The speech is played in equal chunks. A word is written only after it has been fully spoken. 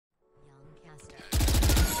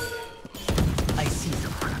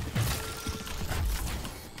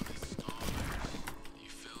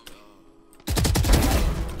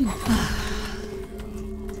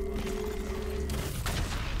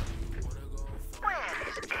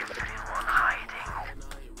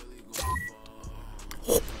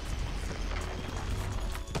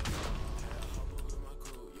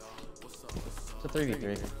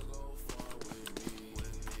3v3.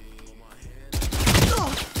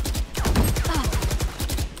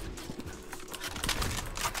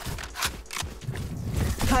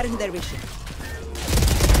 Cutting their vision.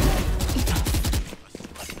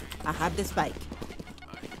 I have the spike.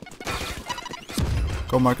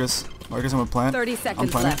 Go, Marcus. Marcus, I'm gonna plant. 30 I'm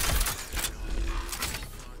seconds planting. left.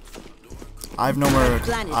 I have no more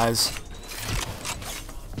Planet. eyes.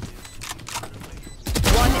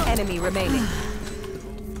 One enemy remaining.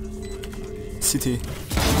 CT.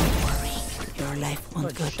 Your life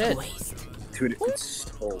won't go shit. to waste. Dude,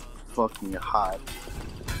 it's so fucking hot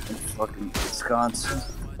in fucking Wisconsin.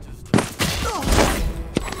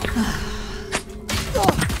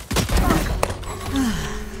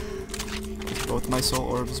 Both my soul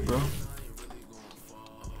orbs, bro.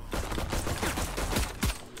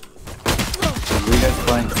 What are you guys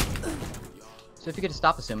playing? So if you could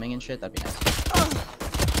stop assuming and shit, that'd be nice.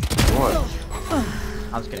 What?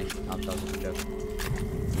 I was kidding. That was just a joke.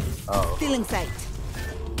 Oh. Feeling sight.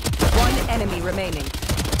 One enemy remaining.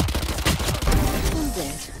 I'm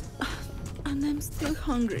dead. And I'm still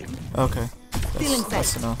hungry. Okay. Feeling That's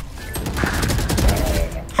safe. enough.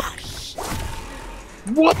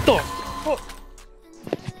 What the fuck?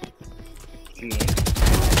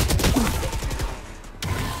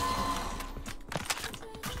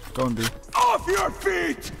 Go and B. Off your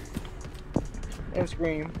feet! And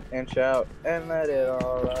scream and shout and let it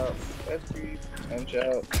all out. And scream and shout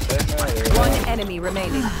and let it One out. enemy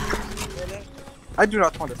remaining. I do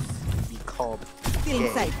not want to be called Feeling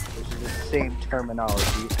gay, sight. which is the same terminology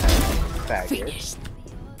as faggot. Finished.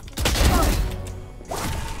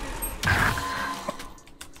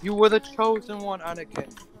 You were the chosen one,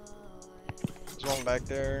 Anakin. There's one back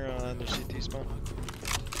there on the CT spawn.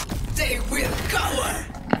 They will cover!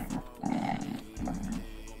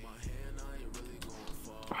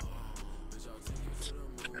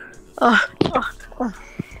 Are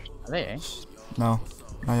they, eh? No,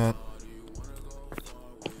 not yet.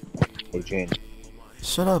 Hey, Jane.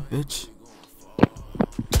 Shut up, bitch.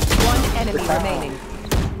 One enemy remaining.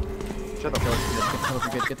 Shut up, bro. Get the kill if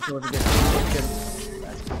you're good. Get the kill if you're good. Get the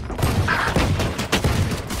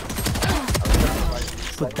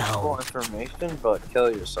Put down information, but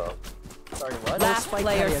kill yourself. kill. Sorry, what? Last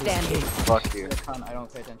player standing. Fuck you. I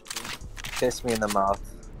don't pay attention to you. Kiss me in the mouth.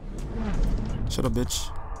 Shut up, bitch.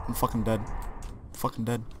 I'm fucking dead. Fucking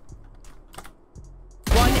dead.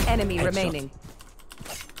 One enemy remaining.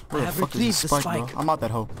 Where the fuck is this spike, bro? I'm out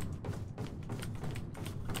that hoe.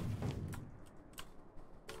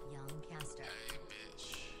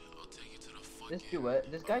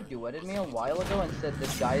 This guy duetted me a while ago and said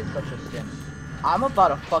this guy is such a simp. I'm about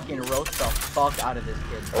to fucking roast the fuck out of this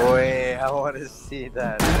kid. Wait, I want to see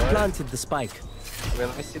that. I What? planted the spike. Wait,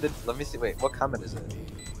 let me see the. Let me see. Wait, what comment is it?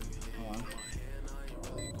 Hold on.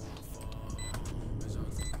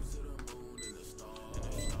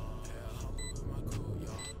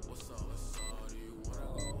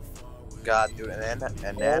 God, dude, and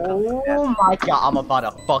then. Oh my god, I'm about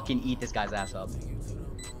to fucking eat this guy's ass up.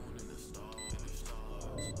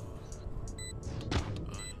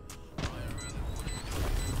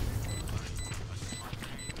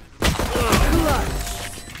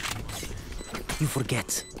 You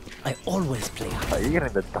forget. I always play hard. Oh, you're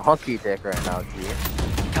getting the donkey dick right now, G.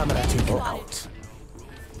 Camera taken out.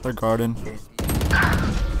 They're garden.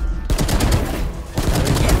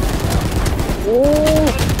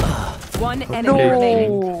 One enemy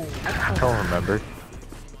remaining. I don't remember.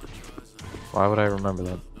 Why would I remember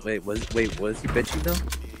that? Wait, was he bitching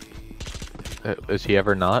though? Is he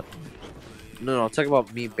ever not? No, talk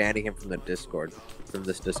about me banning him from the Discord, from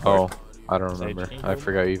this Discord. Oh, I don't remember. I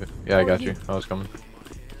forgot you. Yeah, I got you. I was coming.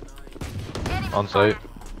 On site.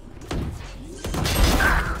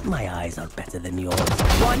 My eyes are better than yours.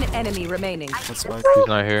 One enemy remaining. That's spike. He's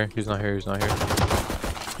not here. He's not here. He's not here.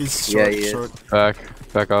 He's Yeah, short, he is. short.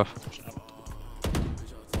 Back off.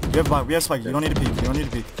 We have spike. You don't need to peek. You don't need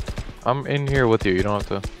to peek. I'm in here with you. You don't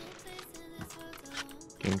have to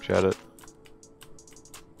game chat it.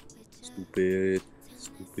 Stupid.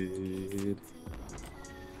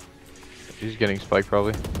 He's getting spiked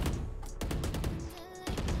probably.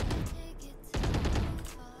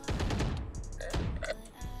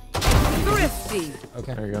 Thrifty.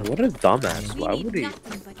 Okay. There you go. What a dumbass. Why would he?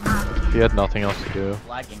 He had nothing else to do.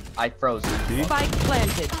 Lagging. I froze. Spike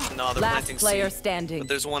planted. No, they're Last planting player C. standing. But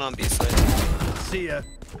there's one on B side. See ya.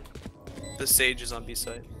 The Sage is on B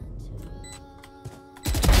side.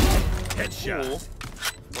 Headshot. Cool.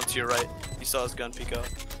 One to your right. You saw his gun peek out.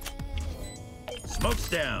 Smoke's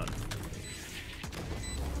down.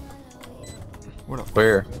 What up?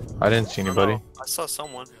 Where? I didn't see anybody. I saw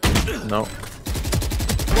someone. No.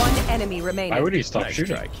 enemy remaining. Why would he stop Nice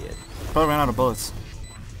shooting? try, kid. Probably ran out of bullets.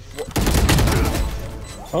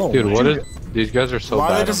 Oh, Dude, what is? These guys are so Why are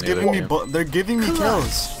bad. they just on the giving other me team. they're giving me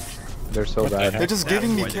kills. They're so bad. They're just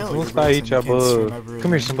giving me kills. Don't fight each other.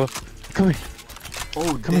 Come here, Simba. Come here.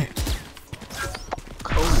 Oh, Come here.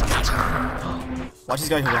 Watch this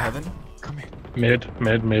guy hit heaven. Come here. Mid.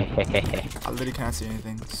 I literally can't see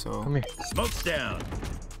anything, so Come here. Smoke's down.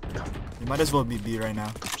 you might as well be B right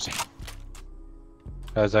now.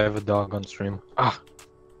 Guys, I have a dog on stream. Ah.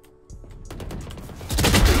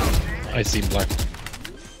 I see black.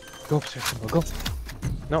 Go upstairs, Simba. Go.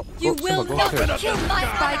 No. You go, will Simba, go not upstairs. kill my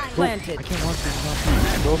spike planted. I can't watch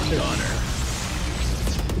this. Go upstairs.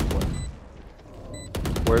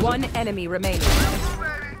 Where's One enemy remaining. Go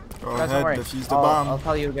Guys, don't ahead, worry. defuse the I'll bomb.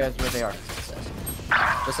 tell you guys where they are.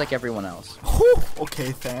 Just like everyone else. Whew,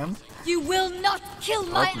 okay, fam. You will not kill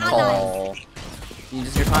my allies. Oh. You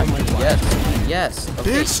just your time. Yes. Yes.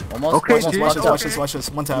 Okay. Bitch. Almost. Okay, almost watch fucked this, up. watch this, watch this.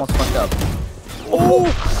 One tap. Almost fucked up. Oh!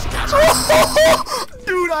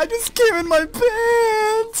 Dude, I just came in my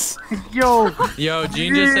pants! Yo,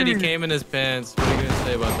 Gene just said he came in his pants. What are you gonna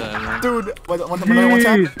say about that, man? Dude, another one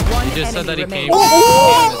tap? He just said that he came.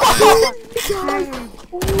 Oh my god!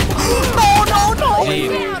 No!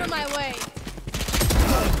 Get out of my way.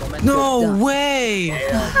 No way!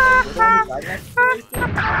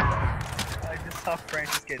 I just saw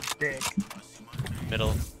Francis get dick.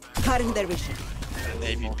 Middle. Cutting their vision.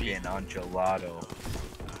 Smoking on gelato.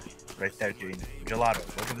 Right there, Gene. Gelato.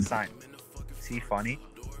 Look at the sign. See funny?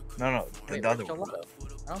 No, the other one. Gelato.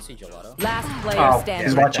 I don't see gelato. Last player standing.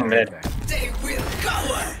 He's watching mid. They will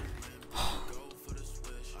go.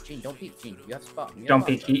 Gene, don't peek. Gene, you have spot. You have Don't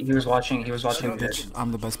spot. peek. He was watching mid. Bitch,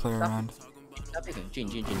 I'm the best player around. Stop peeking.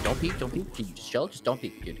 Gene, don't peek. Gene, just chill. Just don't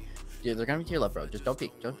peek, dude. Dude, they're gonna be to your left, bro. Just don't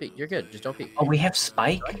peek. You're good. Just don't peek. Oh, we have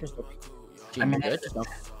Spike? Just don't peek. Gene, you're good. Just don't.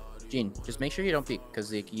 Gene, just make sure you don't peek,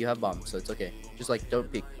 because like, you have bombs, so it's okay. Just like, don't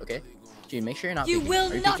peek, okay? Gene, make sure you're not You peeking.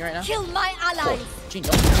 will Are you not peeking right now? kill my allies. Oh, Gene,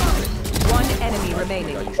 don't peek. One enemy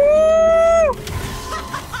remaining.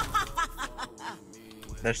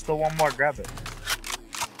 There's still one more. Grab it.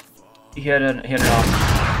 He had an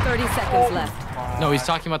off. 30 seconds left. No, he's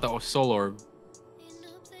talking about the soul orb.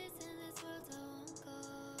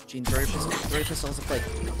 Gene, throw your pistol. Throw your pistol as a fake.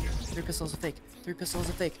 3 pistols a fake. 3 pistols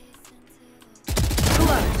a fake.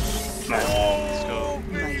 Let's go.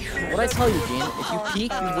 What'd I tell you, Gene? If you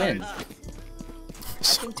peek, you win. I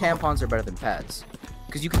think tampons are better than pads.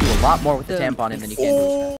 Because you can do a lot more with the tampon in than you can do with pads.